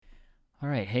All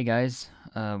right, hey guys,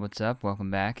 what's up? Welcome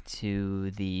back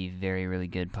to the Very Really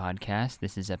Good podcast.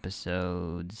 This is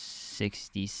episode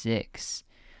 66.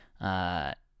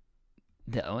 Uh,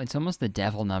 it's almost the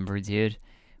devil number, dude.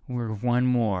 We're one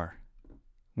more.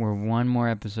 We're one more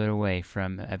episode away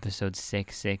from episode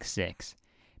 666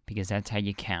 because that's how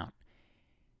you count.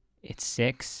 It's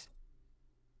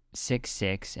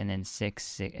 666, and then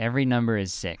 6. Every number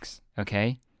is 6,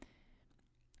 okay?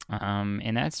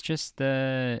 And that's just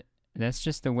the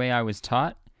way I was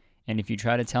taught. And if you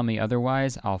try to tell me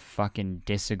otherwise, I'll fucking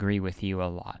disagree with you a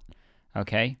lot.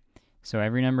 Okay? So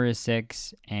every number is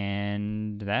 6,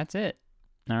 and that's it.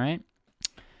 All right?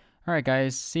 All right,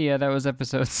 guys. See ya. That was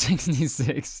episode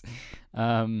 66.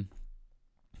 Um,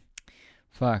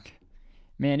 fuck.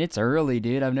 Man, it's early,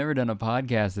 dude. I've never done a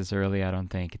podcast this early, I don't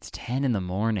think. It's 10 in the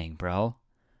morning, bro.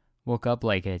 Woke up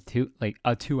like 2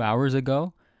 hours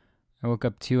ago. I woke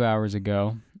up 2 hours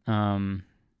ago.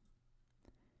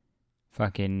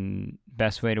 Fucking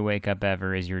best way to wake up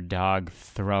ever is your dog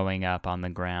throwing up on the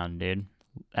ground, dude.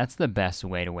 That's the best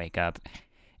way to wake up.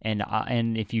 And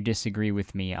if you disagree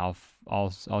with me, I'll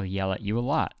yell at you a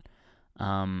lot.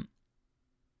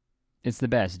 It's the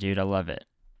best, dude. I love it.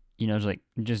 It's like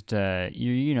just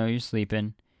you're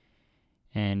sleeping,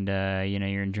 and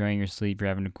you're enjoying your sleep. You're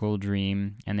having a cool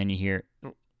dream, and then you hear,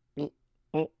 and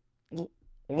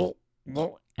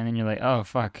then you're like, oh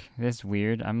fuck, that's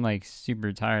weird. I'm like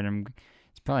super tired.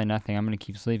 It's probably nothing. I'm gonna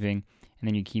keep sleeping, and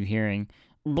then you keep hearing,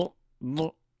 and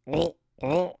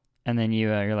then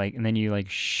you like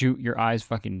shoot your eyes,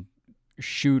 fucking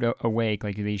shoot awake,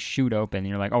 like they shoot open, and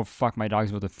you're like, oh fuck, my dog's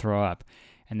about to throw up,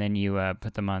 and then you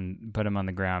put him on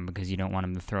the ground because you don't want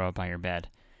him to throw up on your bed,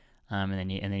 and then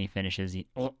he finishes.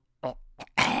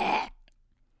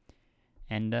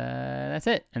 And that's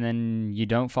it. And then you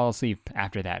don't fall asleep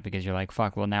after that because you're like,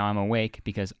 fuck, well, now I'm awake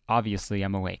because obviously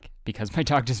I'm awake because my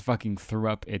dog just fucking threw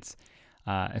up his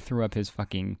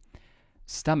fucking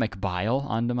stomach bile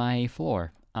onto my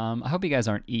floor. I hope you guys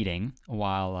aren't eating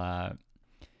while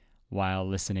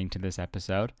listening to this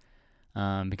episode,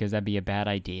 because that'd be a bad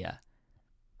idea.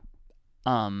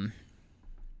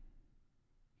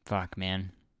 Fuck,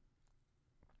 man.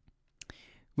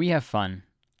 We have fun.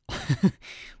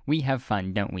 We have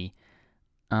fun, don't we?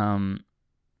 Man,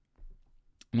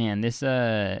 this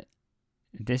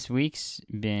week's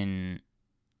been,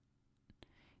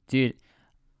 dude.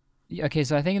 Okay,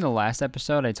 so I think in the last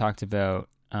episode I talked about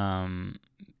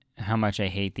how much I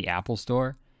hate the Apple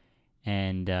Store,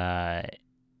 and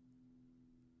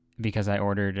because I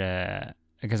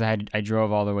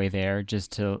drove all the way there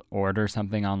just to order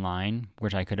something online,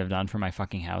 which I could have done from my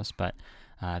fucking house, but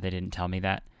they didn't tell me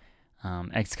that.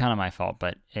 It's kind of my fault,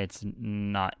 but it's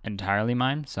not entirely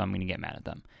mine, so I'm going to get mad at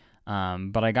them.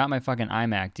 But I got my fucking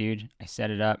iMac, dude. I set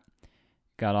it up,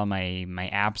 got all my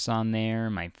apps on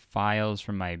there, my files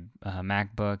from my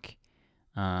MacBook.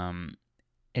 And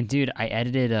dude, I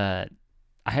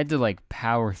had to like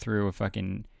power through a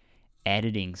fucking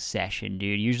editing session,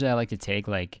 dude. Usually I like to take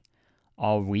like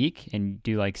all week and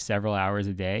do like several hours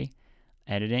a day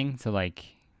editing to like,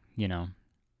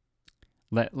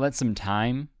 let some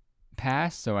time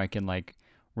pass so I can like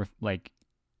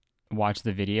watch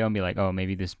the video and be like, oh,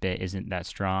 maybe this bit isn't that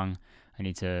strong. I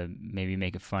need to maybe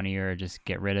make it funnier or just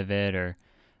get rid of it or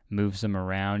move some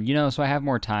around, so I have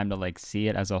more time to like see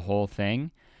it as a whole thing.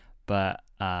 But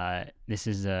this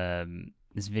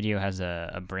video has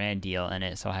a brand deal in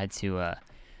it, so I had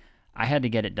to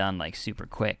get it done like super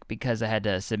quick because I had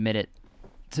to submit it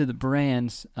to the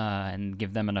brands and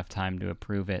give them enough time to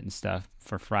approve it and stuff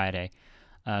for Friday.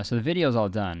 So the video's all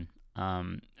done.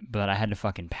 But I had to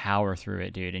fucking power through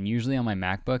it, dude. And usually on my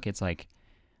MacBook, it's like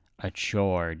a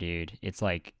chore, dude. It's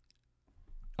like,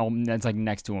 that's like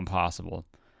next to impossible.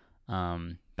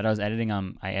 But I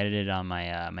edited on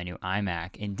my new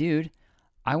iMac, and dude,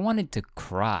 I wanted to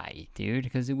cry, dude,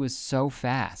 because it was so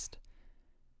fast.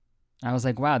 I was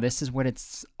like, wow, this is what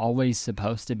it's always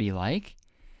supposed to be like.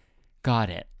 Got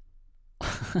it.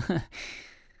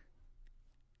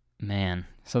 Man,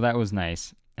 so that was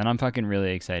nice. And I'm fucking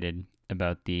really excited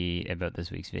about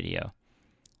this week's video.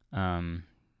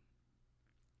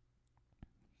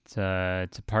 It's a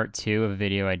part 2 of a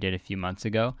video I did a few months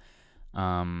ago.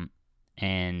 And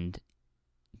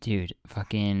dude,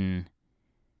 fucking,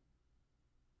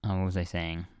 what was I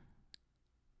saying?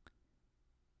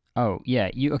 Oh yeah,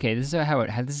 this is how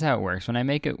it works.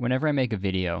 Whenever I make a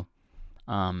video,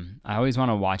 I always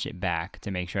want to watch it back to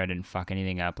make sure I didn't fuck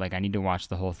anything up. Like I need to watch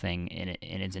the whole thing in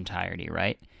its entirety,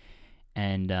 right?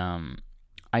 And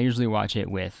I usually watch it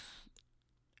with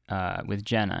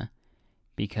Jenna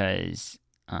because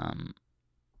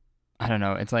I don't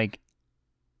know. It's like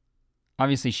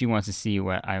obviously she wants to see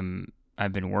what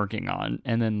I've been working on,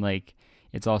 and then like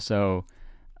it's also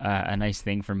a nice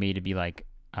thing for me to be like,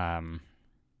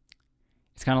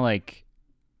 it's kind of like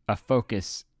a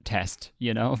focus test,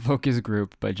 a focus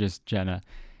group, but just Jenna.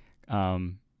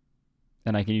 Um,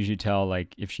 and I can usually tell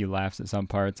like if she laughs at some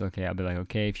parts, okay, I'll be like,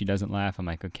 okay. If she doesn't laugh, I'm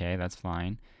like, okay, that's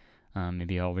fine.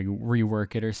 Maybe I'll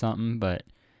rework it or something. But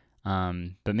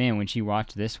man, when she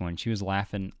watched this one, she was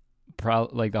laughing,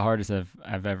 like the hardest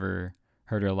I've ever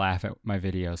heard her laugh at my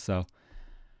videos. So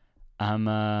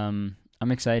I'm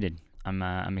excited.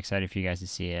 I'm excited for you guys to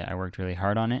see it. I worked really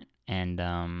hard on it, and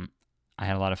I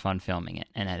had a lot of fun filming it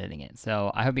and editing it.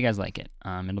 So I hope you guys like it.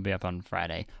 It'll be up on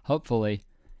Friday, hopefully,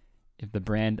 if the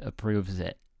brand approves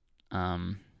it. I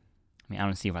mean, I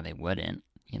don't see why they wouldn't,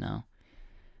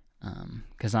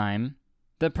 because I'm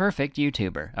the perfect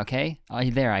YouTuber. Okay,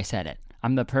 there, I said it.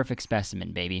 I'm the perfect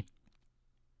specimen, baby.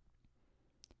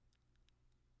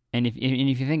 And if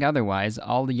you think otherwise,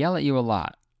 I'll yell at you a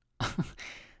lot.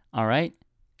 All right?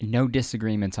 No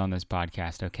disagreements on this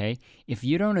podcast, okay? If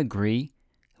you don't agree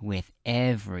with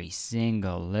every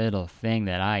single little thing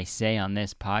that I say on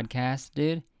this podcast,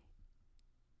 dude,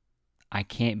 I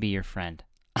can't be your friend.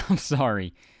 I'm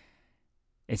sorry.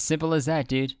 It's simple as that,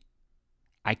 dude.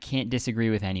 I can't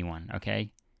disagree with anyone, okay?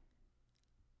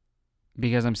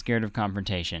 Because I'm scared of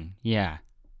confrontation. Yeah.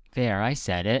 There, I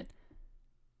said it.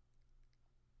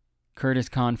 Curtis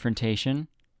confrontation.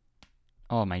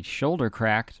 Oh, my shoulder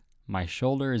cracked. My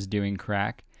shoulder is doing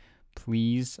crack.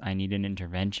 Please, I need an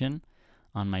intervention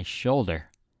on my shoulder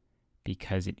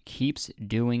because it keeps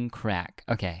doing crack.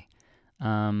 Okay.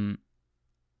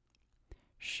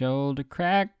 Shoulder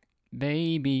crack,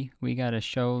 baby. We got a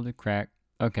shoulder crack.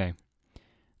 Okay.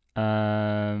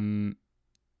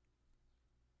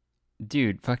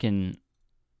 Dude, fucking.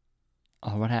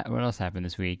 Oh, what else happened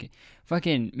this week?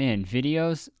 Fucking man,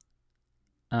 videos.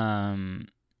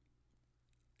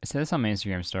 I said this on my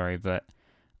Instagram story, but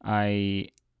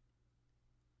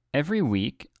every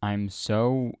week I'm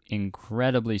so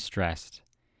incredibly stressed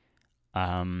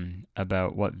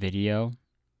about what video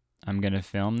I'm gonna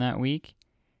film that week,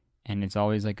 and it's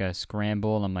always like a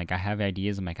scramble. I'm like, I have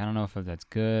ideas. I'm like, I don't know if that's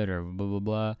good or blah blah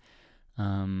blah.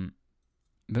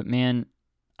 But man,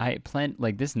 I plan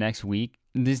like this next week.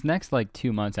 These next like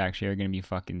 2 months actually are gonna be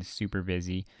fucking super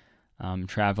busy.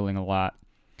 Traveling a lot.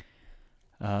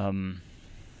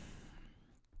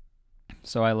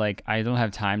 So I don't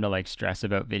have time to like stress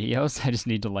about videos. I just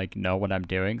need to like know what I'm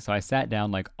doing. So I sat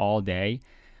down like all day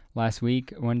last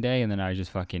week one day, and then I just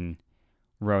fucking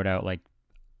wrote out like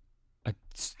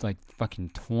fucking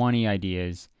 20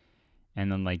 ideas,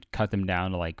 and then like cut them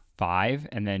down to like 5,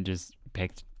 and then just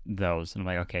picked those. And I'm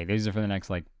like, okay, these are for the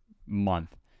next like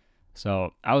month.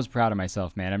 So I was proud of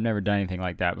myself, man. I've never done anything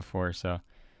like that before. So,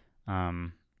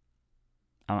 I'm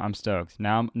stoked.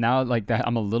 Now like that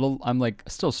I'm like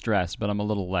still stressed, but I'm a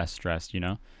little less stressed,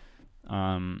 But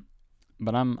I'm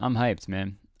hyped,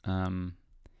 man.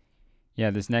 Yeah,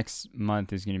 this next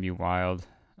month is going to be wild.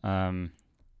 I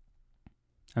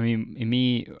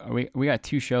mean, we got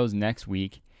 2 shows next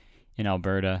week in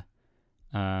Alberta.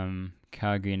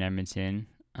 Calgary and Edmonton.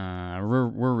 We're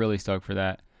really stoked for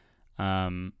that.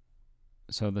 So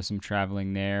there's some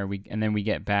traveling there. And then we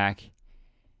get back,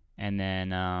 and then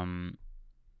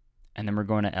we're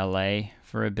going to LA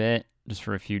for a bit, just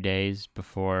for a few days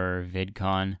before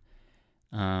VidCon.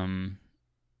 Because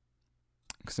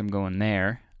I'm going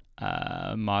there.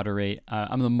 Moderate.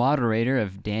 I'm the moderator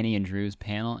of Danny and Drew's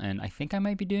panel, and I think I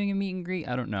might be doing a meet and greet.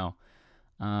 I don't know.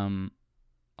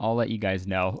 I'll let you guys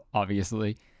know,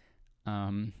 obviously.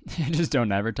 Just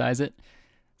don't advertise it,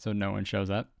 so no one shows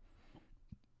up.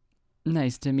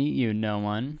 Nice to meet you, no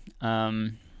one.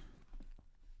 And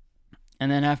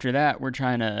then after that, we're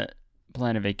trying to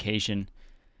plan a vacation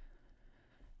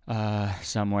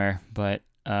somewhere, but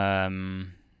yeah,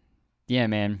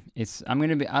 man, I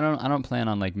don't plan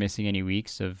on like missing any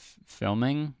weeks of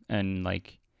filming and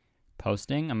like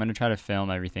posting. I'm gonna try to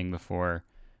film everything before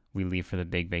we leave for the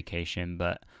big vacation,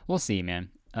 but we'll see, man.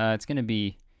 It's gonna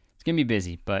be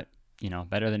busy, but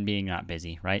better than being not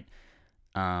busy, right?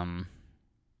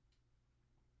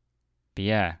 But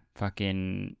yeah,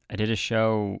 fucking, I did a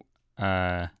show,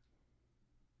 not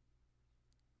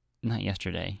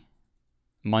yesterday,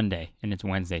 Monday, and it's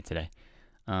Wednesday today.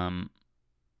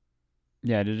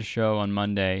 Yeah, I did a show on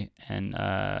Monday, and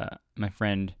my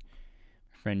friend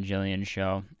Jillian's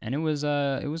show, and it was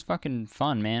fucking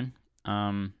fun, man.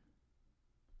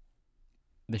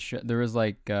 The show, there was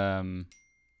like,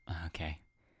 okay,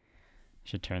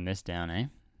 should turn this down,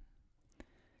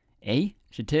 eh?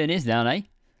 Should turn this down, eh?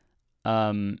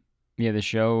 Yeah, the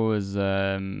show was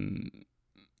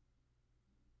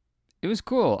It was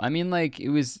cool. I mean, like it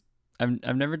was.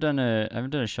 I've never done a I haven't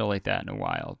done a show like that in a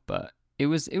while, but it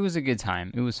was a good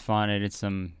time. It was fun. I did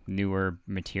some newer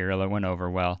material. It went over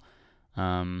well.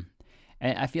 Um,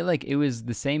 and I feel like it was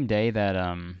the same day that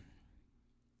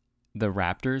the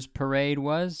Raptors parade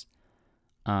was.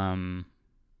 Um,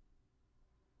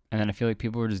 and then I feel like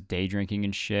people were just day drinking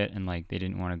and shit, and like they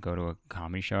didn't want to go to a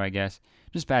comedy show. I guess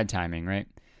just bad timing, right?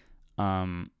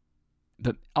 Um,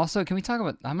 but also, can we talk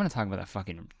about? I'm gonna talk about that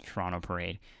fucking Toronto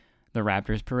parade, the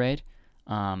Raptors parade.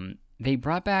 They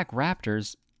brought back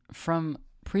Raptors from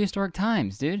prehistoric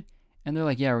times, dude, and they're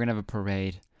like, yeah, we're gonna have a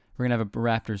parade. We're gonna have a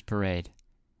Raptors parade,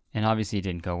 and obviously it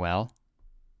didn't go well.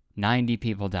 90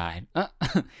 people died.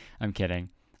 I'm kidding.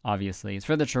 Obviously, it's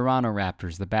for the Toronto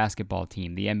Raptors, the basketball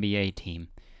team, the NBA team.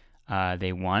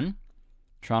 They won.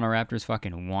 Toronto Raptors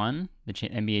fucking won the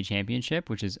NBA championship,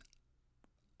 which is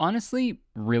honestly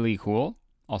really cool.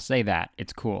 I'll say that.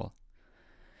 It's cool.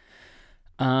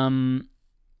 Did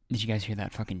you guys hear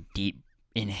that fucking deep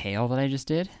inhale that I just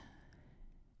did?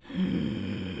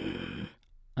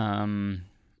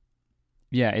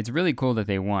 Yeah, it's really cool that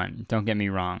they won. Don't get me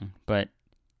wrong, but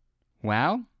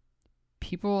wow,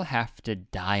 people have to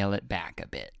dial it back a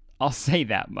bit. I'll say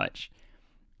that much.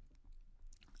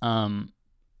 Um,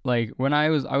 like when I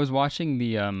was watching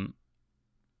the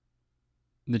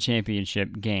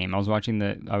championship game. I was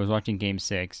watching game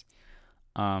 6.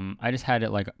 I just had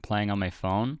it like playing on my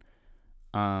phone.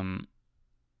 Um,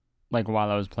 like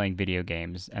while I was playing video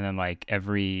games, and then like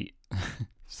every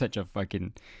such a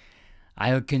fucking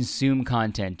I'll consume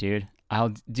content, dude.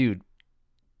 Dude,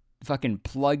 fucking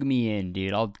plug me in,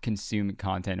 dude. I'll consume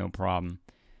content, no problem.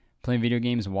 Playing video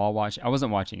games while watching. I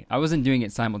wasn't watching it. I wasn't doing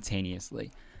it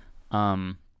simultaneously.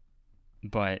 Um,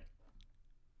 but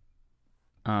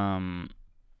um,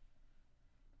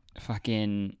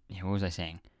 fucking yeah, what was I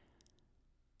saying?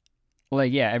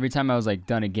 Like yeah, every time I was like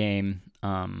done a game,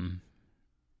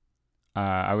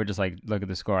 I would just like look at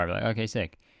the score. I'd be like, okay,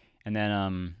 sick, and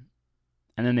then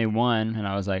they won, and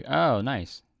I was like, oh,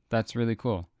 nice, that's really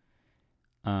cool.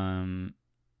 Um,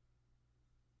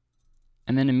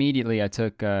 and then immediately I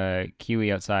took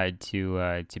Kiwi outside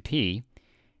to pee,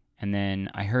 and then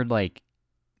I heard like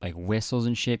whistles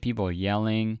and shit, people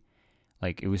yelling,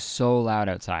 like it was so loud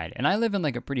outside, and I live in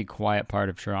like a pretty quiet part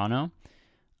of Toronto.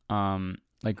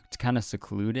 Like it's kind of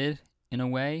secluded in a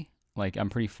way. Like I'm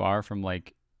pretty far from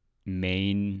like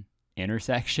main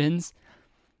intersections.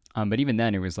 But even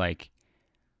then it was like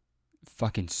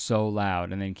fucking so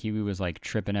loud, and then Kiwi was like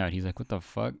tripping out. He's like, "What the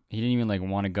fuck?" He didn't even like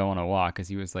want to go on a walk because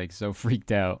he was like so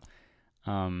freaked out.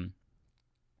 Um,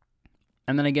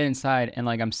 and then I get inside and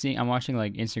like I'm watching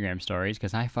like Instagram stories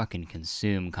because I fucking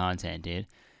consume content, dude.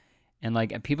 And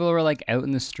like people were like out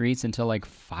in the streets until like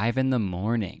 5 in the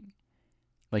morning,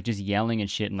 like just yelling and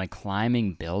shit and like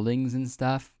climbing buildings and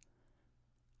stuff.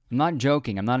 I'm not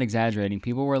joking. I'm not exaggerating.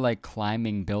 People were like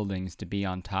climbing buildings to be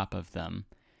on top of them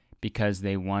because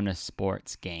they won a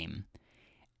sports game.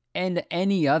 And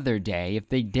any other day, if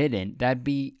they didn't, that'd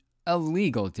be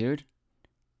illegal, dude.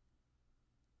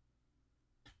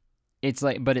 It's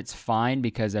like, but it's fine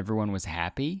because everyone was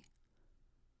happy.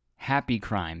 Happy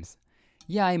crimes.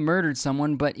 Yeah, I murdered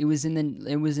someone, but it was in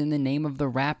the name of the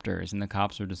Raptors, and the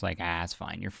cops were just like, it's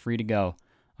fine. You're free to go.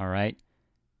 All right,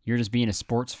 you're just being a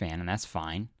sports fan, and that's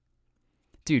fine,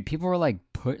 dude. People were like,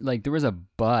 there was a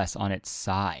bus on its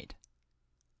side,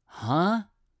 huh?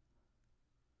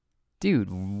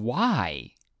 Dude,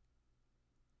 why?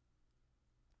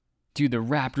 Dude, the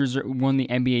Raptors won the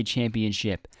NBA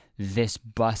championship. This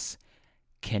bus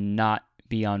cannot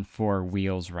be on 4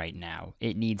 wheels right now.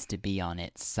 It needs to be on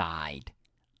its side.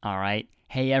 All right?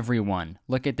 Hey, everyone,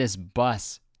 look at this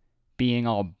bus being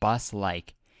all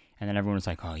bus-like. And then everyone was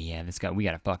like, oh, yeah, we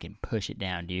got to fucking push it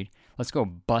down, dude. Let's go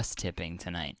bus tipping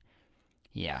tonight.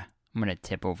 Yeah, I'm going to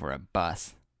tip over a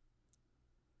bus.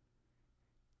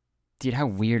 Dude, how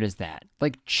weird is that?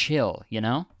 Like, chill, you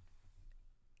know?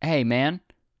 Hey, man,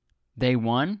 they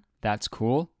won. That's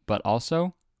cool. But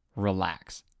also,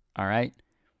 relax. All right?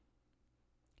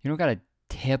 You don't got to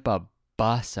tip a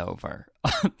bus over.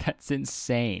 That's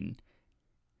insane.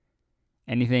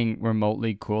 Anything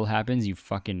remotely cool happens, you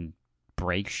fucking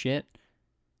break shit.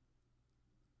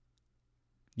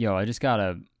 Yo, I just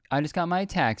got my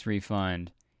tax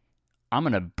refund. I'm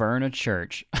gonna burn a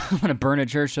church. I'm gonna burn a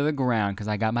church to the ground because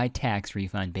I got my tax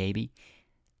refund, baby.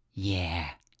 Yeah.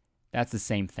 That's the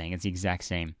same thing. It's the exact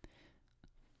same.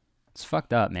 It's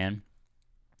fucked up, man.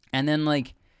 And then,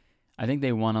 like, I think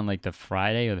they won on, like, the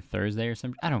Friday or the Thursday or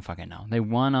something. I don't fucking know. They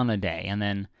won on a day. And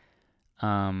then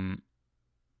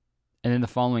the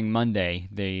following Monday,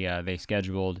 they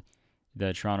scheduled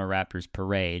the Toronto Raptors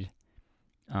parade.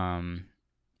 And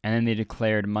then they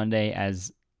declared Monday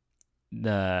as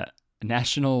the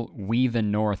National We the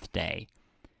North Day.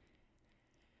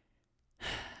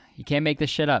 You can't make this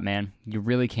shit up, man. You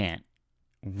really can't.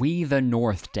 We the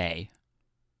North Day.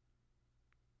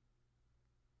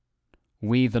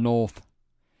 We the North.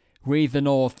 We the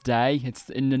North Day. It's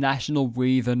in the National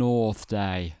We the North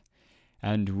Day.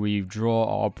 And we draw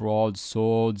our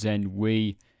broadswords and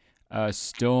we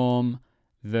storm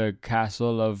the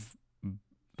castle of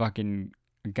fucking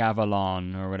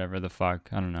Gavilan or whatever the fuck.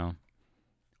 I don't know.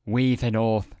 We the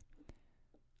North.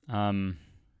 And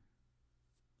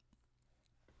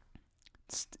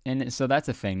so that's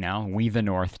a thing now. We the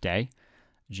North Day,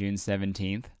 June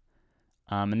 17th.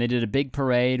 And they did a big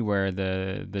parade where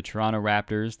the Toronto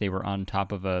Raptors, they were on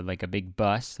top of a big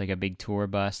bus, like a big tour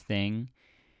bus thing.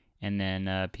 And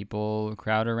then people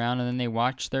crowd around and then they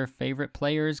watch their favorite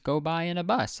players go by in a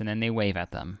bus and then they wave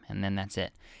at them. And then that's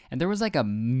it. And there was like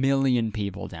 1 million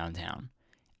people downtown.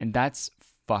 And that's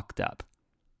fucked up.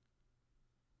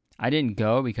 I didn't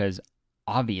go because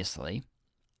obviously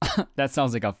that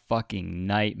sounds like a fucking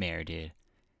nightmare, dude.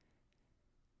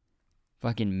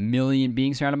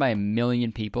 Being surrounded by 1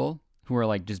 million people who are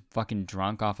like just fucking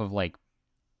drunk off of like,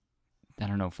 I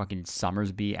don't know, fucking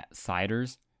Summersby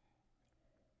ciders.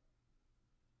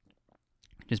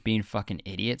 Just being fucking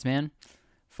idiots, man.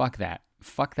 Fuck that.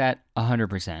 Fuck that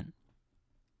 100%.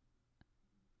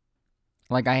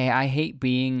 Like, I hate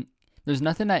being... There's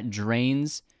nothing that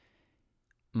drains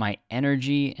my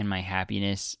energy and my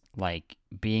happiness like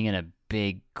being in a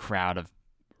big crowd of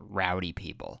rowdy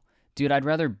people. Dude, I'd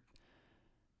rather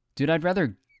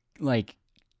like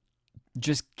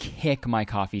just kick my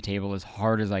coffee table as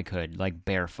hard as I could, like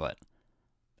barefoot.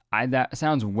 That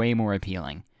sounds way more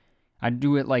appealing. I'd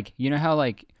do it like, you know how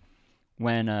like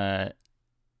when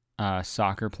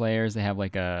soccer players, they have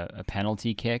like a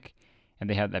penalty kick and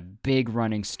they have that big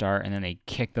running start and then they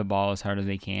kick the ball as hard as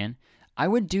they can. I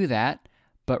would do that,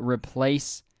 but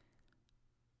replace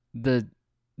the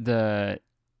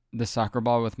soccer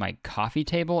ball with my coffee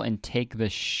table and take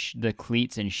the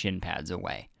cleats and shin pads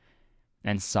away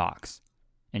and socks.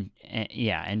 And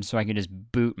yeah, and so I can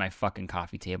just boot my fucking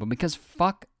coffee table because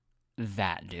fuck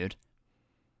that, dude.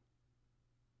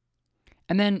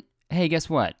 And then, hey, guess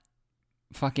what?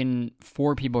 Fucking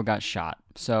 4 people got shot.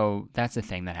 So that's the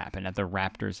thing that happened at the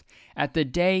Raptors. At the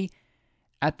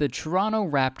Toronto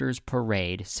Raptors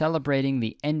parade celebrating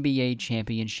the NBA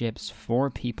championships, 4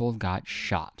 people got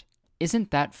shot.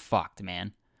 Isn't that fucked,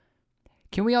 man?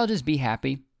 Can we all just be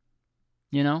happy?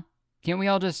 You know? Can't we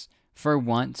all just, for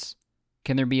once,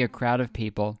 can there be a crowd of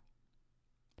people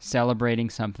celebrating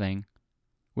something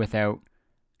without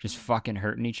just fucking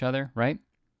hurting each other, right?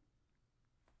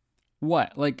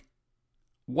 What? Like,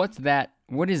 what's that?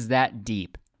 What is that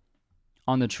deep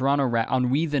on the on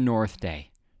We the North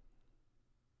Day?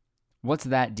 What's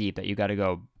that deep that you got to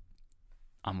go,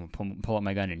 I'm going to pull up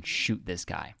my gun and shoot this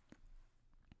guy?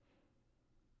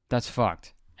 That's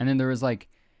fucked. And then there was like,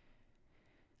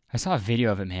 I saw a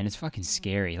video of it, man. It's fucking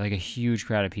scary. Like a huge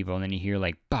crowd of people. And then you hear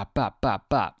like, bop, bop, bop,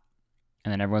 bop.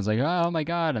 And then everyone's like, oh my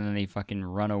God. And then they fucking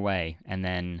run away. And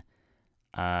then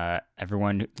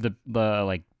everyone, the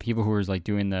like people who was like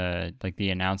doing the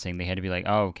announcing, they had to be like,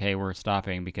 oh, okay, we're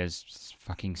stopping because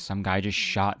fucking some guy just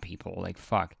shot people. Like,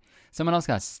 fuck. Someone else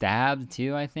got stabbed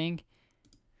too, I think.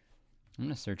 I'm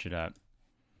going to search it up.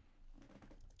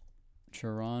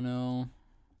 Toronto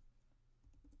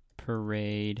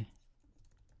parade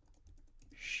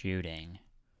shooting.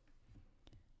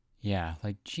 Yeah,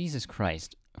 like Jesus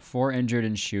Christ. 4 injured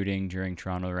in shooting during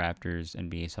Toronto Raptors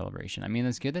NBA celebration. I mean,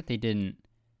 it's good that they didn't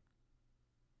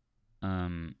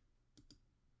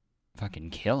fucking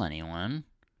kill anyone.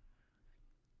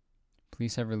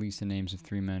 Police have released the names of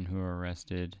 3 men who were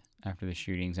arrested after the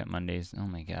shootings at Monday's. Oh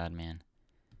my God, man.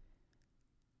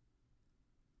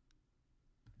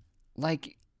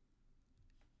 Like,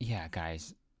 yeah,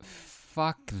 guys,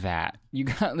 fuck that. You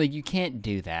can't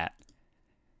do that.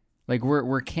 Like,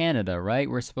 we're Canada, right?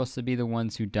 We're supposed to be the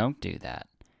ones who don't do that.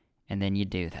 And then you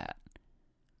do that.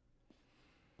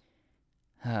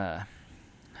 I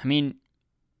mean,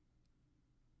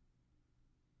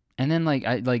 and then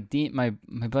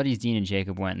my buddies Dean and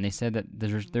Jacob went, and they said that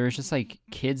there was just like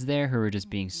kids there who were just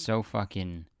being so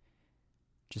fucking,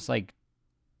 just like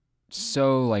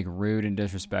so like rude and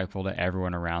disrespectful to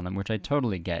everyone around them, which I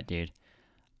totally get, dude.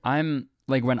 I'm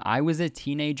like, when I was a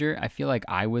teenager, I feel like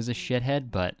I was a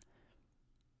shithead, but,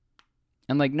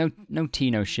 and like no tea,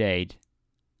 no shade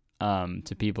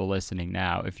to people listening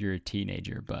now if you're a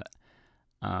teenager, but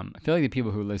I feel like the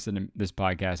people who listen to this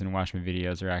podcast and watch my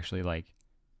videos are actually like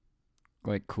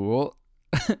cool.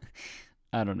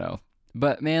 I don't know.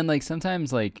 But man, like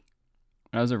sometimes like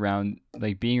when I was around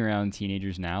like being around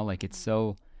teenagers now, like it's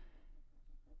so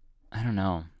I don't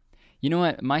know. You know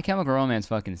what? My Chemical Romance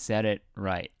fucking said it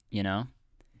right, you know?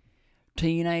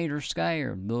 Teenager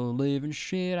scared the living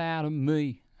shit out of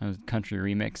me. That was a country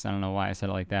remix. I don't know why I said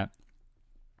it like that.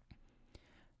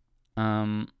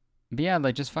 Um, but yeah,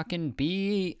 like just fucking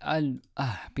be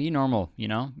normal, you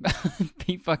know?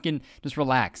 Be fucking just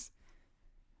relax.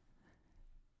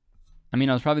 I mean,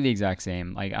 I was probably the exact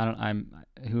same. Like I'm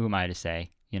who am I to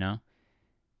say, you know?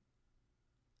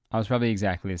 I was probably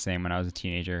exactly the same when I was a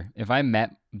teenager. If I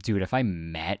met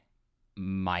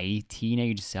my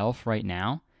teenage self right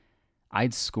now,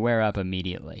 I'd square up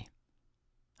immediately.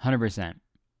 100%.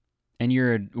 And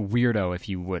you're a weirdo if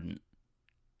you wouldn't,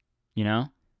 you know?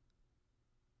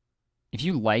 If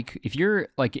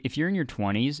you're in your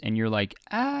 20s and you're like,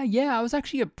 yeah, I was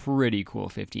actually a pretty cool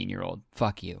 15-year-old.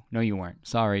 Fuck you. No, you weren't.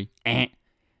 Sorry.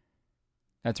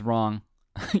 That's wrong.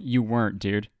 You weren't,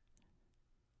 dude.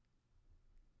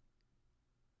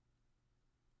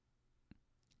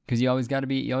 Because you always gotta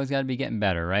be getting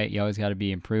better, right? You always gotta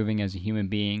be improving as a human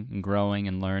being and growing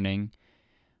and learning.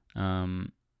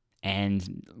 Um,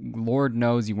 and Lord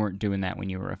knows you weren't doing that when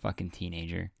you were a fucking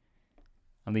teenager.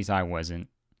 At least I wasn't.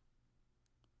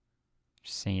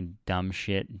 Just saying dumb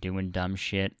shit, doing dumb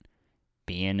shit,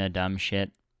 being a dumb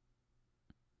shit.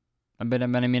 But I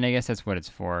mean, I guess that's what it's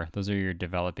for. Those are your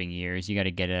developing years. You got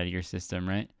to get it out of your system,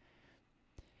 right?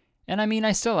 And I mean,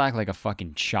 I still act like a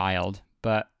fucking child,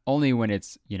 but only when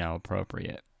it's,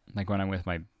 appropriate. Like when I'm with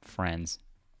my friends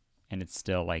and it's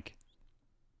still like,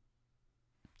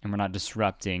 and we're not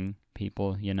disrupting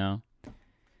people, you know?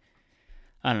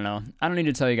 I don't know. I don't need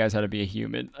to tell you guys how to be a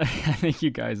human. I think you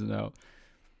guys know.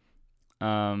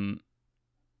 Um,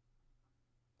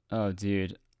 oh,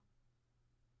 dude.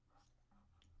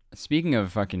 Speaking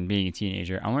of fucking being a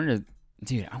teenager, I want to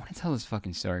tell this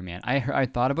fucking story, man. I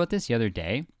thought about this the other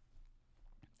day.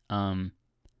 Um,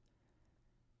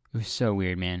 it was so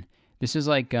weird, man. This is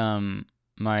like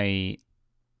my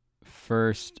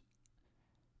first.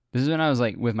 This is when I was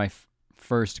like with my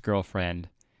first girlfriend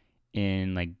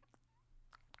in like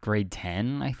grade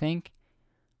 10, I think,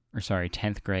 or sorry,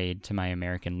 10th grade to my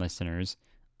American listeners.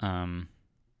 Um,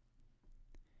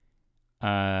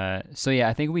 so yeah,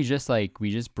 I think we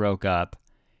just broke up,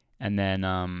 and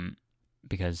then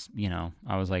because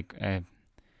I was like, I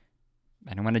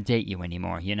don't want to date you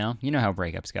anymore. You know how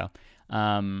breakups go.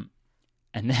 And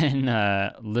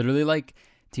then literally like,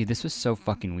 dude, this was so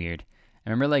fucking weird. I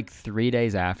remember like 3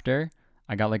 days after,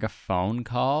 I got like a phone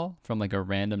call from like a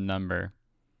random number,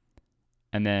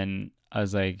 and then I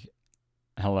was like,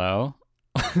 hello.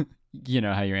 You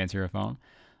know how you answer a phone.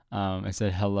 I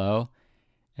said hello,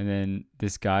 and then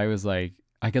this guy was like,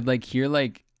 I could like hear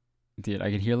like, dude,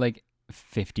 I could hear like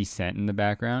 50 Cent in the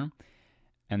background,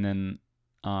 and then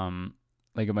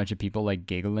like a bunch of people like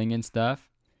giggling and stuff,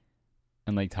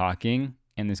 and like talking,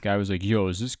 and this guy was like, "Yo,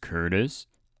 is this Curtis?"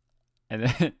 And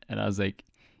then and I was like,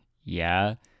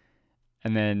 "Yeah,"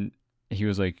 and then he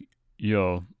was like,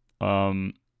 "Yo,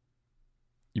 um,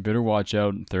 you better watch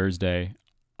out Thursday.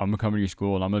 I'm gonna come to your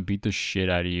school and I'm gonna beat the shit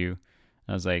out of you." And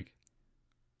I was like,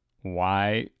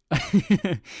 "Why?"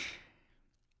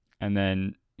 And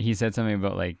then he said something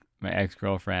about like my ex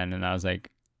girlfriend, and I was like,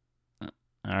 "All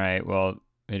right, well,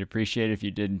 I'd appreciate it if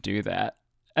you didn't do that."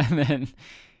 And then,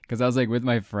 because I was like with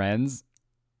my friends,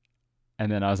 and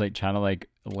then I was like trying to like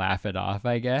laugh it off,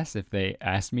 I guess, if they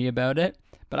asked me about it.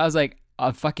 But I was like,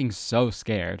 I'm fucking so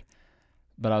scared.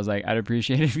 But I was like, I'd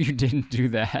appreciate it if you didn't do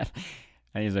that.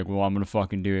 And he's like, well, I'm gonna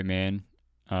fucking do it, man.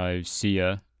 See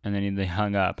ya. And then they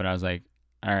hung up, and I was like,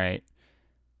 all right.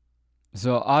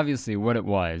 So obviously, what it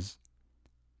was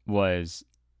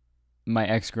my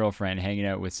ex girlfriend hanging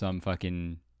out with some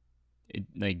fucking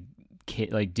like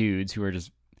like dudes who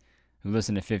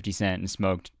listened to 50 Cent and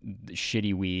smoked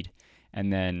shitty weed,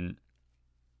 and then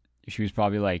she was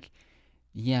probably like,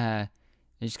 "Yeah,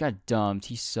 I just got dumped.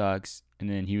 He sucks." And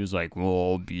then he was like,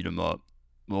 "Well, I'll beat him up.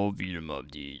 I'll beat him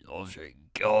up, dude. I'll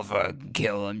fucking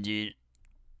kill him, dude."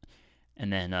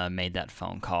 And then made that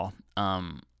phone call.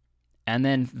 And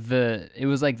then it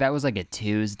was like that was like a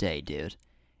Tuesday, dude,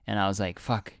 and I was like,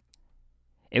 "Fuck."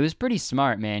 It was pretty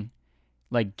smart, man.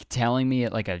 Like telling me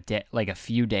it like like a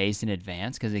few days in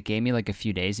advance, because it gave me like a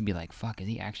few days to be like, "Fuck, is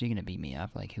he actually gonna beat me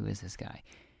up? Like, who is this guy?"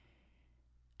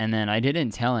 And then I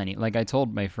didn't tell any. Like, I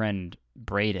told my friend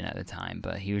Braden at the time,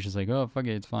 but he was just like, "Oh, fuck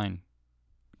it, it's fine,"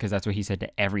 because that's what he said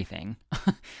to everything.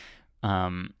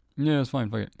 Yeah, it's fine,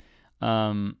 fuck it.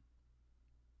 I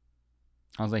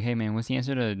was like, "Hey, man, what's the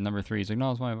answer to number 3?" He's like,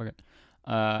 "No, it's fine, fuck it."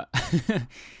 Uh,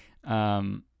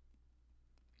 um,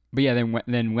 But yeah,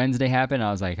 then Wednesday happened.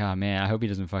 I was like, oh man, I hope he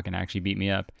doesn't fucking actually beat me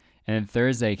up. And then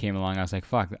Thursday came along. I was like,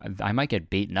 fuck, I might get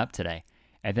beaten up today.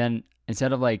 And then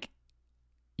instead of like,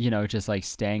 just like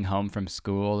staying home from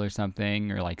school or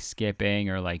something, or like skipping,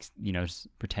 or like, just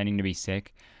pretending to be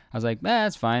sick, I was like,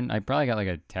 that's fine. I probably got like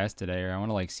a test today, or I want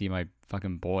to like see my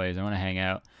fucking boys. I want to hang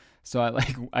out. So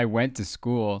I went to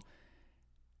school,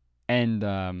 and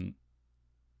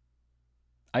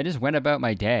I just went about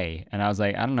my day, and I was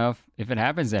like, I don't know, if it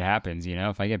happens, it happens.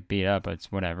 If I get beat up,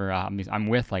 it's whatever. I'm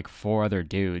with like four other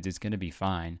dudes. It's gonna be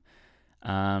fine.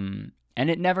 And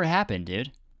it never happened,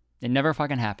 dude. It never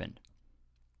fucking happened.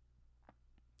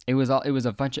 It was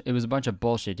a bunch of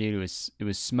bullshit, dude. It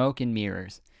was smoke and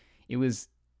mirrors. It was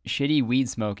shitty weed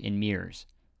smoke in mirrors.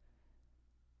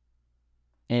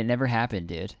 And it never happened,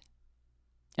 dude.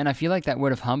 And I feel like that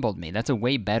would have humbled me. That's a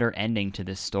way better ending to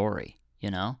this story,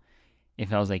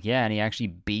 If I was like, yeah, and he actually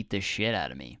beat the shit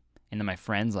out of me. And then my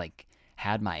friends like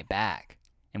had my back,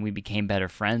 and we became better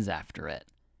friends after it.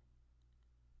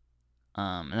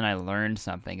 And then I learned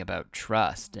something about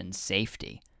trust and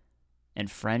safety and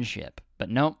friendship. But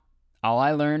nope, all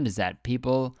I learned is that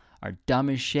people are dumb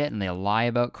as shit and they lie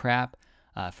about crap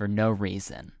for no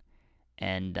reason.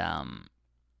 And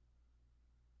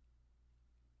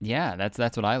yeah, that's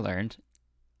what I learned.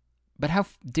 But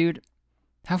dude,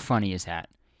 how funny is that?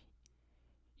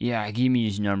 Yeah, give me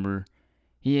his number.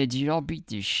 Yeah, dude, I'll beat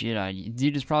this shit out of you.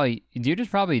 Dude is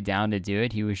probably down to do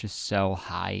it. He was just so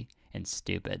high and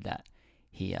stupid that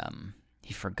he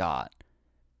forgot.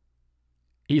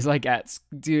 He's like at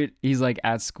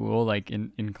school, like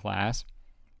in class,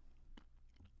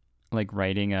 like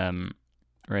writing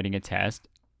a test.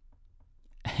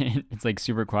 And it's like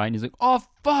super quiet, and he's like, "Oh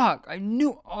fuck!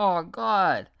 Oh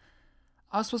god,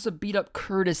 I was supposed to beat up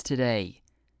Curtis today.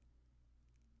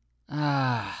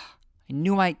 I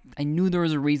knew there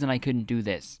was a reason I couldn't do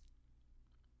this.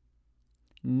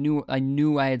 I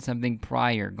knew I had something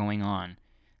prior going on.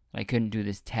 I couldn't do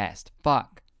this test.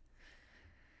 Fuck."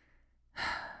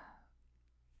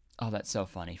 Oh, that's so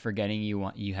funny. Forgetting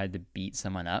you had to beat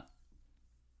someone up.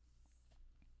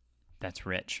 That's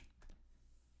rich.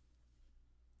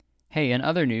 Hey, in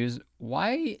other news,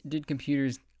 why did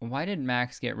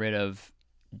Macs get rid of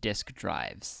disk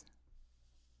drives?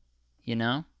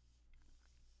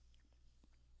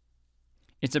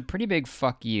 It's a pretty big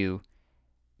fuck you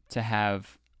to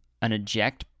have a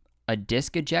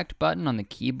disk eject button on the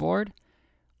keyboard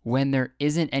when there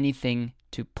isn't anything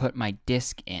to put my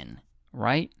disk in,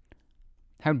 right?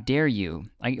 How dare you?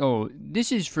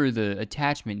 This is for the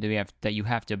attachment that you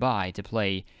have to buy to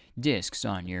play discs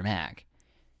on your Mac.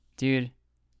 Dude,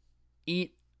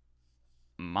 eat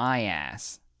my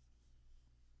ass.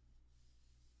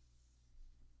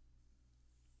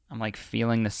 I'm like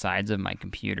feeling the sides of my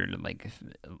computer to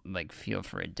like feel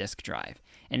for a disk drive,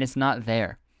 and it's not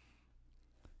there.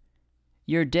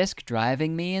 You're disk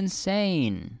driving me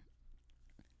insane.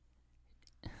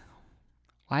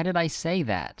 Why did I say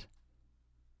that?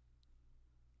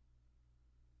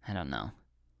 I don't know.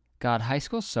 God, high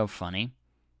school's so funny.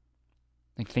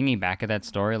 Like, thinking back at that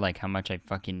story, like how much I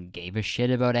fucking gave a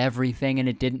shit about everything and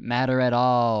it didn't matter at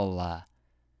all.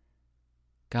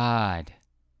 God.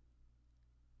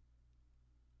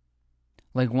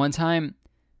 Like, one time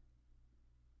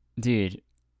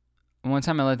I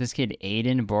let this kid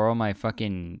Aiden borrow my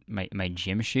fucking my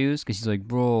gym shoes, because he's like,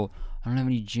 bro, I don't have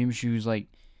any gym shoes. Like,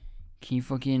 can you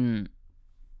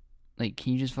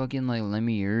just fucking like lend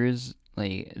me yours?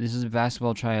 Like, this is a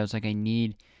basketball tryouts. Like, I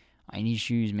need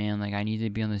shoes, man. Like, I need to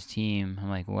be on this team. I'm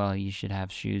like, well, you should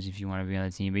have shoes if you want to be on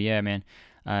the team. But yeah, man,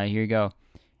 here you go.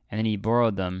 And then he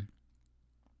borrowed them.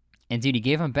 And dude, he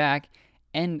gave them back.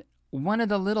 And one of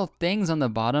the little things on the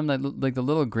bottom, like the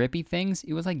little grippy things,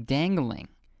 it was like dangling.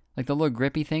 Like the little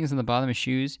grippy things on the bottom of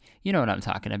shoes. You know what I'm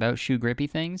talking about, shoe grippy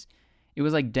things. It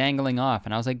was like dangling off.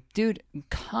 And I was like, dude,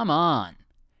 come on.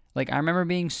 Like, I remember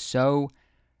being so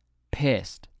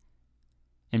pissed.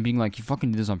 And being like, you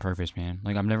fucking did this on purpose, man.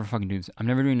 Like, I'm never fucking doing this. I'm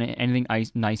never doing anything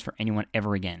nice for anyone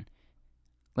ever again.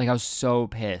 Like, I was so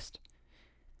pissed.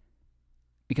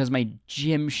 Because my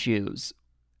gym shoes,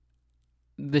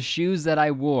 the shoes that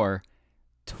I wore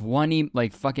 30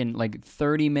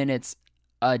 minutes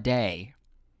a day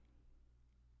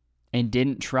and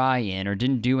didn't try in or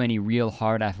didn't do any real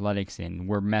hard athletics in,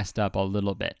 were messed up a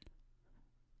little bit.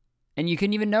 And you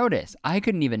couldn't even notice. I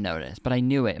couldn't even notice, but I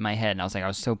knew it in my head, and I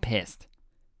was so pissed.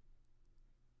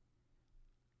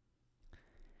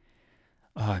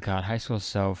 Oh, God, high school is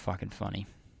so fucking funny.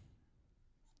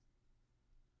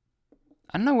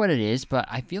 I don't know what it is, but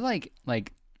I feel like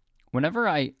whenever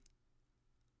I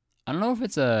don't know if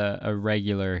it's a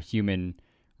regular human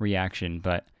reaction,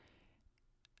 but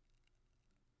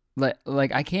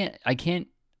Like I can't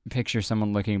picture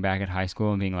someone looking back at high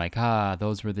school and being like, ah,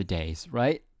 those were the days,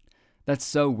 right? That's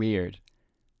so weird.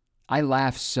 I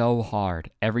laugh so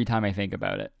hard every time I think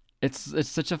about it. It's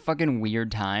such a fucking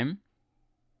weird time.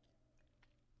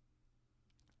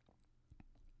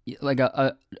 Like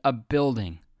a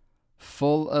building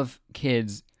full of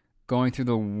kids going through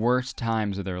the worst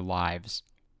times of their lives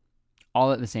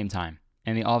all at the same time.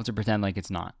 And they all have to pretend like it's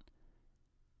not.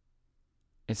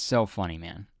 It's so funny,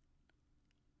 man.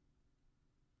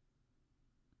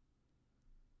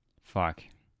 Fuck.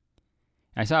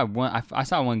 I saw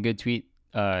one good tweet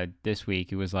this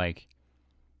week. It was like,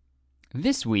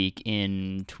 this week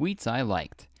in tweets I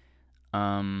liked.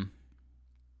 Um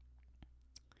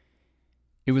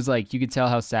it was like you could tell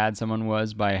how sad someone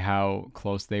was by how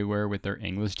close they were with their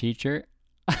English teacher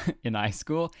in high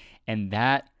school, and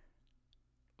that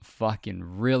fucking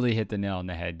really hit the nail on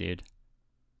the head, dude.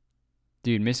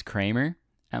 Dude, Miss Kramer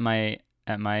at my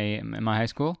high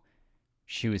school,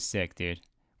 she was sick, dude.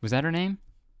 Was that her name?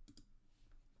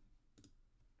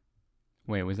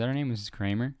 Wait, was that her name, Mrs.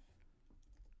 Kramer?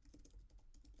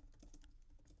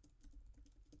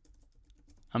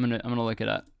 I'm gonna look it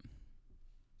up.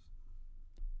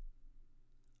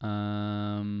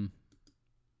 Um,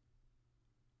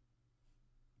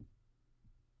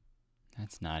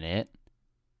 that's not it.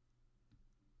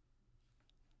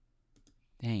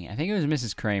 Dang, I think it was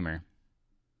Mrs. Kramer.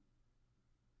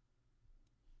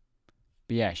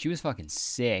 But yeah, she was fucking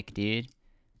sick, dude.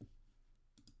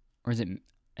 Or is it?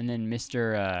 And then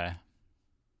Mr.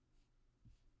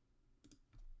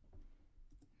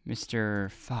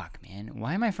 Fuck, man.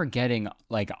 Why am I forgetting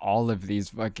like all of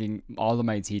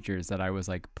my teachers that I was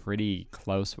like pretty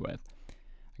close with?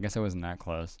 I guess I wasn't that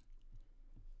close.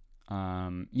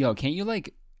 Yo, can't you look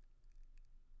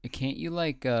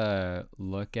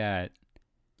at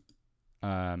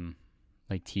um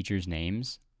like teachers'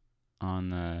 names on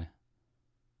the?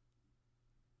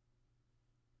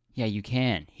 Yeah, you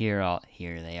can. Here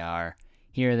they are.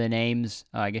 Here are the names.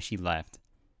 Oh, I guess she left.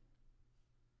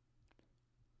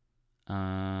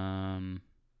 Um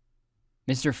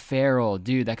Mr. Farrell,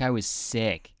 dude, that guy was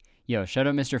sick. Yo, shout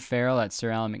out Mr. Farrell at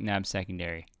Sir Alan McNabb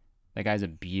Secondary. That guy's a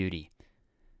beauty.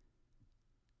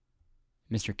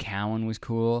 Mr. Cowan was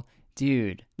cool.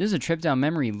 Dude, this is a trip down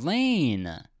memory lane.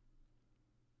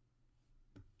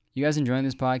 You guys enjoying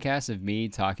this podcast of me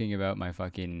talking about my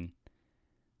fucking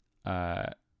uh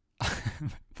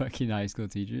fucking high school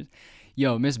teachers?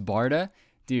 Yo, Miss Barta,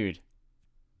 dude,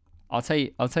 I'll tell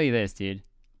you this, dude.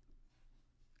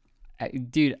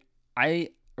 Dude, I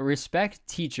respect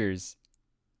teachers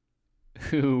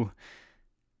who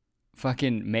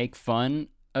fucking make fun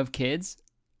of kids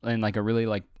in like a really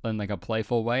like in like a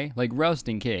playful way, like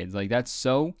roasting kids. Like that's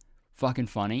so fucking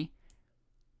funny.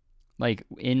 Like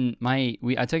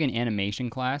I took an animation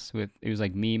class with it was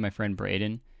like me, my friend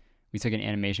Braden. We took an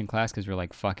animation class because we're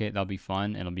like, fuck it, that'll be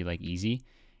fun and it'll be like easy.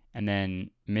 And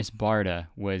then Miss Barta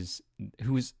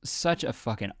who was such a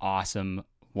fucking awesome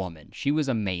woman. She was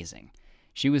amazing.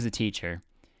 She was a teacher.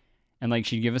 And like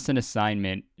she'd give us an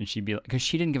assignment and she'd be like, because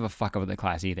she didn't give a fuck about the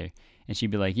class either. And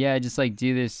she'd be like, yeah, just like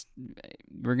do this.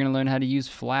 We're going to learn how to use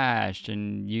Flash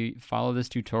and you follow this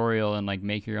tutorial and like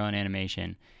make your own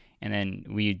animation. And then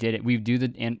we did it. We do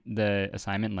the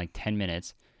assignment in like 10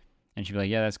 minutes. And she'd be like,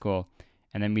 yeah, that's cool.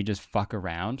 And then we just fuck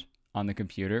around on the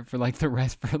computer for like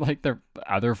the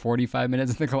other 45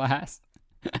 minutes of the class.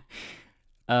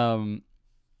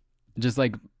 Just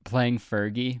like playing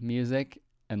Fergie music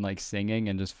and like singing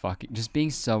and just being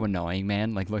so annoying,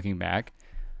 man, like looking back.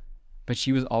 But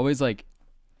she was always like,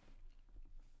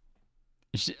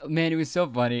 man, it was so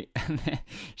funny.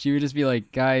 She would just be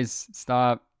like, guys,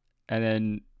 stop. And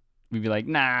then we'd be like,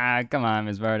 nah, come on,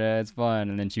 Ms. Varda, it's fun.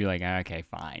 And then she'd be like, okay,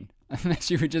 fine. And then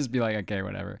she would just be like, okay,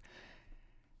 whatever.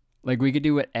 Like we could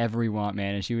do whatever we want,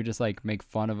 man. And she would just like make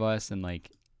fun of us and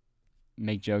like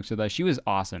make jokes with us. She was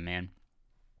awesome, man.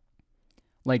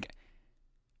 Like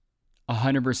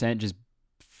 100% just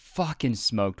fucking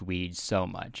smoked weed so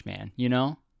much, man, you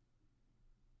know?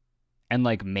 And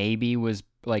like maybe was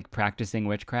like practicing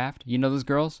witchcraft. You know those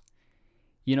girls?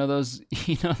 You know those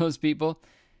you know those people?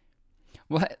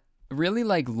 What really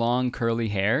like long curly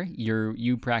hair,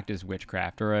 you practice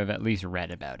witchcraft or have at least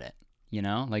read about it, you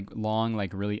know? Like long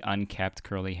like really unkept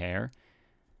curly hair.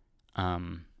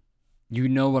 You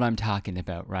know what I'm talking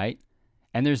about, right?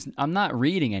 And I'm not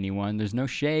reading anyone. There's no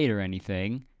shade or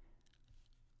anything.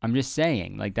 I'm just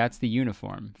saying, like, that's the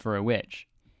uniform for a witch.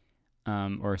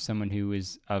 Or someone who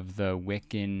is of the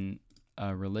Wiccan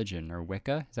religion, or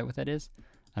Wicca. Is that what that is?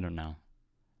 I don't know.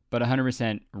 But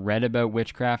 100% read about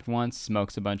witchcraft once,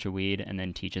 smokes a bunch of weed, and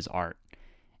then teaches art.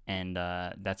 and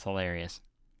that's hilarious.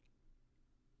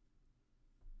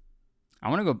 I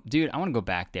want to go, dude. I want to go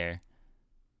back there.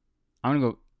 I want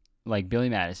to go like Billy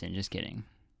Madison. Just kidding.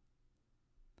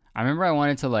 I remember I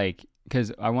wanted to like,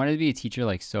 cause I wanted to be a teacher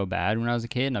like so bad when I was a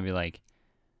kid, and I'd be like,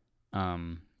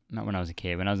 not when I was a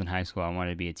kid. When I was in high school, I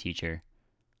wanted to be a teacher.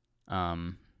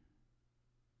 Um,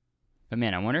 but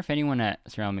man, I wonder if anyone at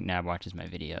Sir Alan McNabb watches my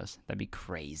videos. That'd be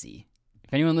crazy.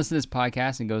 If anyone listens to this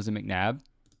podcast and goes to McNabb,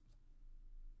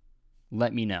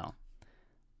 let me know.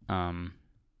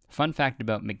 Fun fact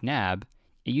about McNabb,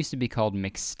 it used to be called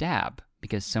McStab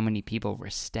because so many people were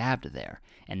stabbed there.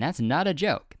 And that's not a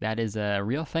joke. That is a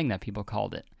real thing that people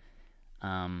called it.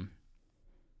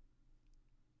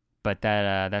 But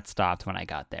that stopped when I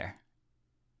got there.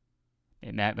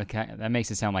 That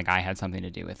makes it sound like I had something to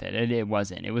do with it. It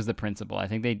wasn't. It was the principal. I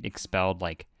think they expelled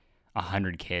like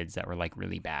 100 kids that were like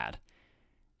really bad.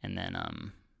 And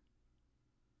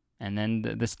then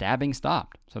the stabbing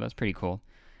stopped. So that's pretty cool.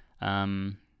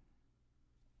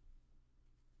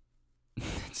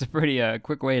 It's a pretty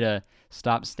quick way to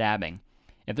stop stabbing.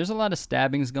 If there's a lot of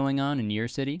stabbings going on in your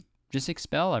city, just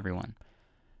expel everyone.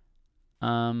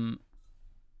 But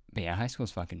yeah, high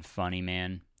school's fucking funny,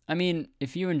 man. I mean,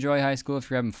 if you enjoy high school, if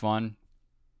you're having fun,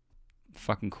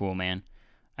 fucking cool, man.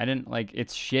 I didn't like,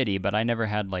 it's shitty, but I never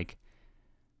had like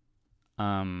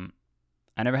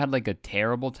a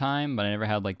terrible time, but I never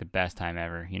had like the best time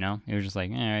ever, you know? It was just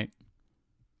like, all right.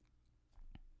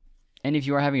 And if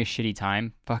you are having a shitty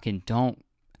time, fucking don't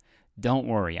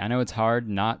worry. I know it's hard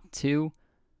not to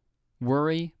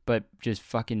worry, but just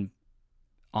fucking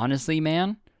honestly,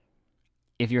 man,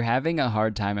 if you're having a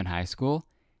hard time in high school,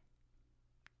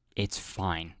 it's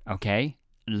fine, okay?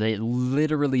 It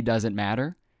literally doesn't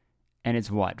matter. And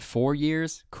it's what, 4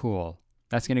 years? Cool.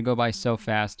 That's going to go by so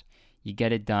fast. You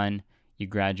get it done, you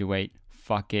graduate,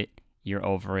 fuck it, you're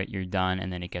over it, you're done,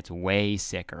 and then it gets way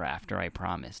sicker after, I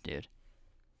promise, dude.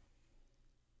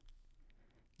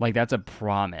 Like, that's a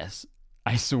promise.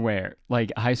 I swear.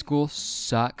 Like, high school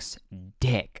sucks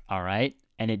dick, all right?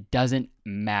 And it doesn't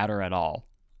matter at all,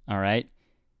 all right?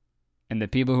 And the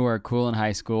people who are cool in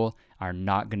high school are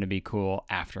not going to be cool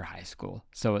after high school.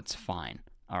 So it's fine,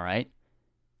 all right?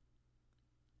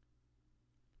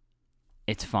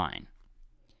 It's fine.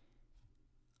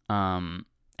 And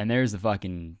there's the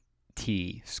fucking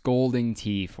tea. Scolding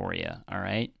tea for you, all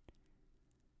right?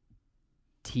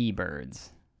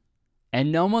 T-birds.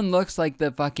 And no one looks like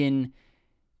the fucking...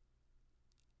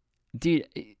 Dude,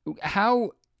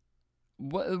 how...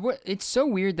 What? It's so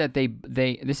weird that they...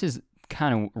 This is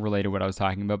kind of related to what I was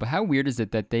talking about, but how weird is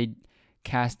it that they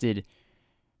casted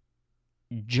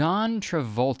John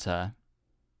Travolta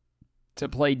to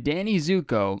play Danny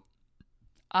Zuko,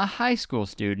 a high school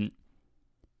student,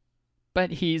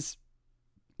 but he's...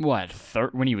 What?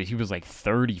 When he was like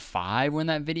 35 when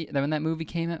that movie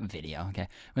came out.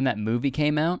 When that movie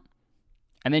came out.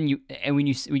 And then when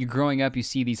you're growing up, you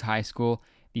see these high school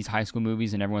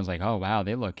movies, and everyone's like, "Oh wow,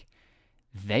 they look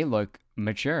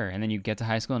mature." And then you get to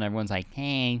high school, and everyone's like,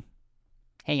 "Hey,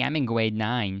 I'm in grade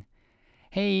 9.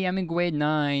 Hey, I'm in grade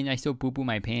 9. I still poo-poo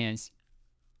my pants.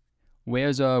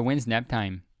 When's nap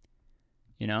time?"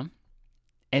 You know,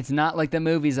 it's not like the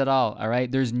movies at all. All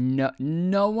right, there's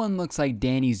no one looks like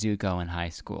Danny Zuko in high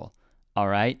school. All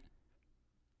right,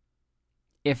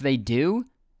 if they do,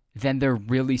 then they're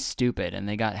really stupid and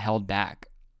they got held back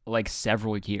like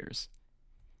several years.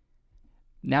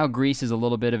 Now Grease is a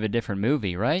little bit of a different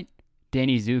movie, right?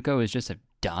 Danny Zuko is just a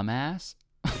dumbass.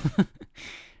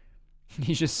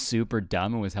 He's just super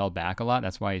dumb and was held back a lot.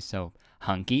 That's why he's so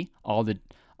hunky. All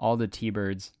the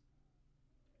T-birds.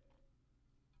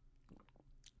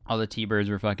 All the T-birds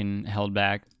were fucking held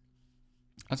back.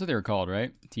 That's what they were called,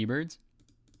 right? T-birds?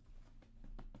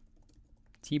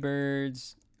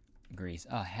 T-birds... Grease.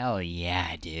 Oh, hell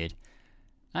yeah, dude.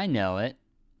 I know it.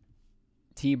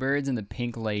 T-Birds and the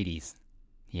Pink Ladies.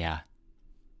 Yeah.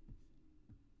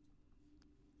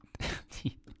 I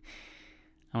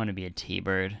want to be a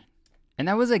T-Bird. And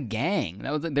that was a gang.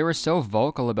 They were so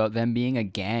vocal about them being a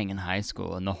gang in high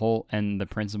school, and the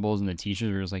principals and the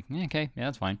teachers were just like, okay, yeah,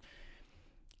 that's fine.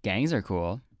 Gangs are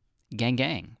cool.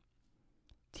 Gang.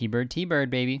 T-Bird,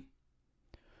 baby.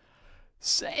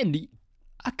 Sandy,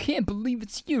 I can't believe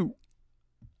it's you.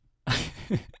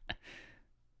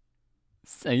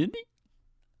 Sandy?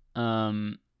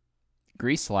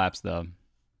 Grease slaps, though.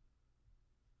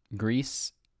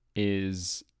 Grease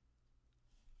is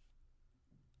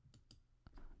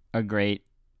a great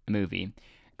movie.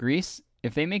 Grease,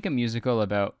 if they make a musical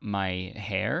about my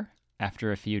hair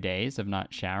after a few days of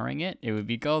not showering it, it would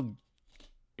be called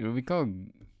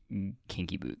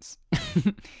Kinky Boots.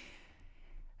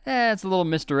 That's a little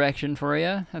misdirection for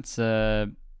you. That's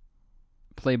a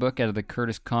playbook out of the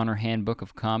Curtis Connor Handbook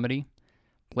of Comedy.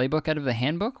 Playbook out of the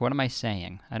handbook? What am I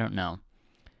saying? I don't know.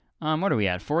 What are we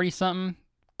at? 40 something?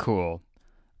 Cool.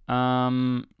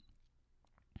 Um,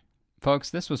 Folks,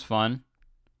 this was fun.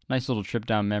 Nice little trip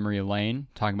down memory lane,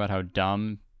 talking about how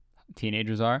dumb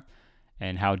teenagers are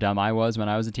and how dumb I was when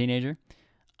I was a teenager.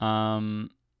 Um,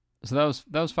 so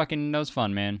that was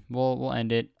fun, man. We'll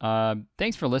end it.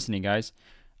 Thanks for listening, guys.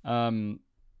 Um,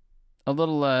 a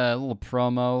little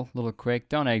promo, little quick.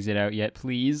 Don't exit out yet,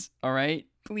 please. All right,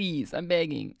 please. I'm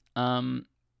begging.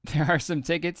 There are some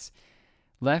tickets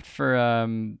left for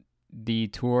the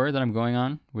tour that I'm going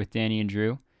on with Danny and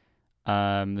Drew.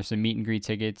 There's some meet and greet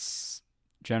tickets,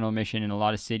 general admission in a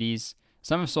lot of cities.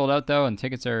 Some have sold out though, and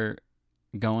tickets are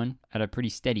going at a pretty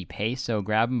steady pace. So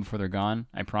grab them before they're gone.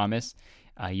 I promise.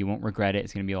 You won't regret it.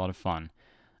 It's gonna be a lot of fun.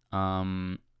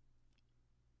 Um,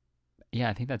 yeah,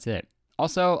 I think that's it.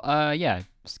 Also, yeah,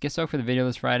 get stoked for the video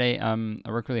this Friday. I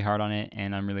worked really hard on it,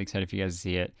 and I'm really excited for you guys to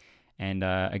see it. And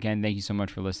again, thank you so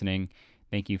much for listening.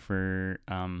 Thank you for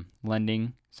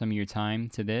lending some of your time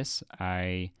to this.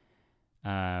 I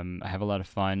have a lot of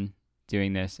fun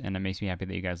doing this, and it makes me happy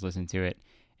that you guys listen to it.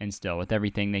 And still, with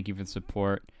everything, thank you for the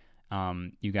support.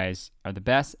 You guys are the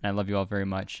best, and I love you all very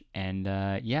much. And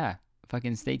yeah,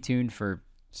 fucking stay tuned for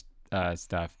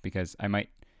stuff because I might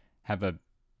have a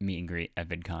meet and greet at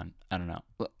VidCon. I don't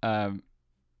know.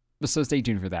 So stay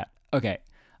tuned for that. Okay,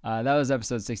 that was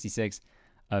episode 66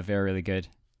 of Very Really Good.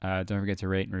 Don't forget to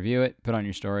rate and review it, put on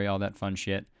your story, all that fun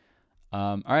shit.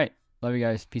 All right, love you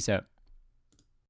guys. Peace out.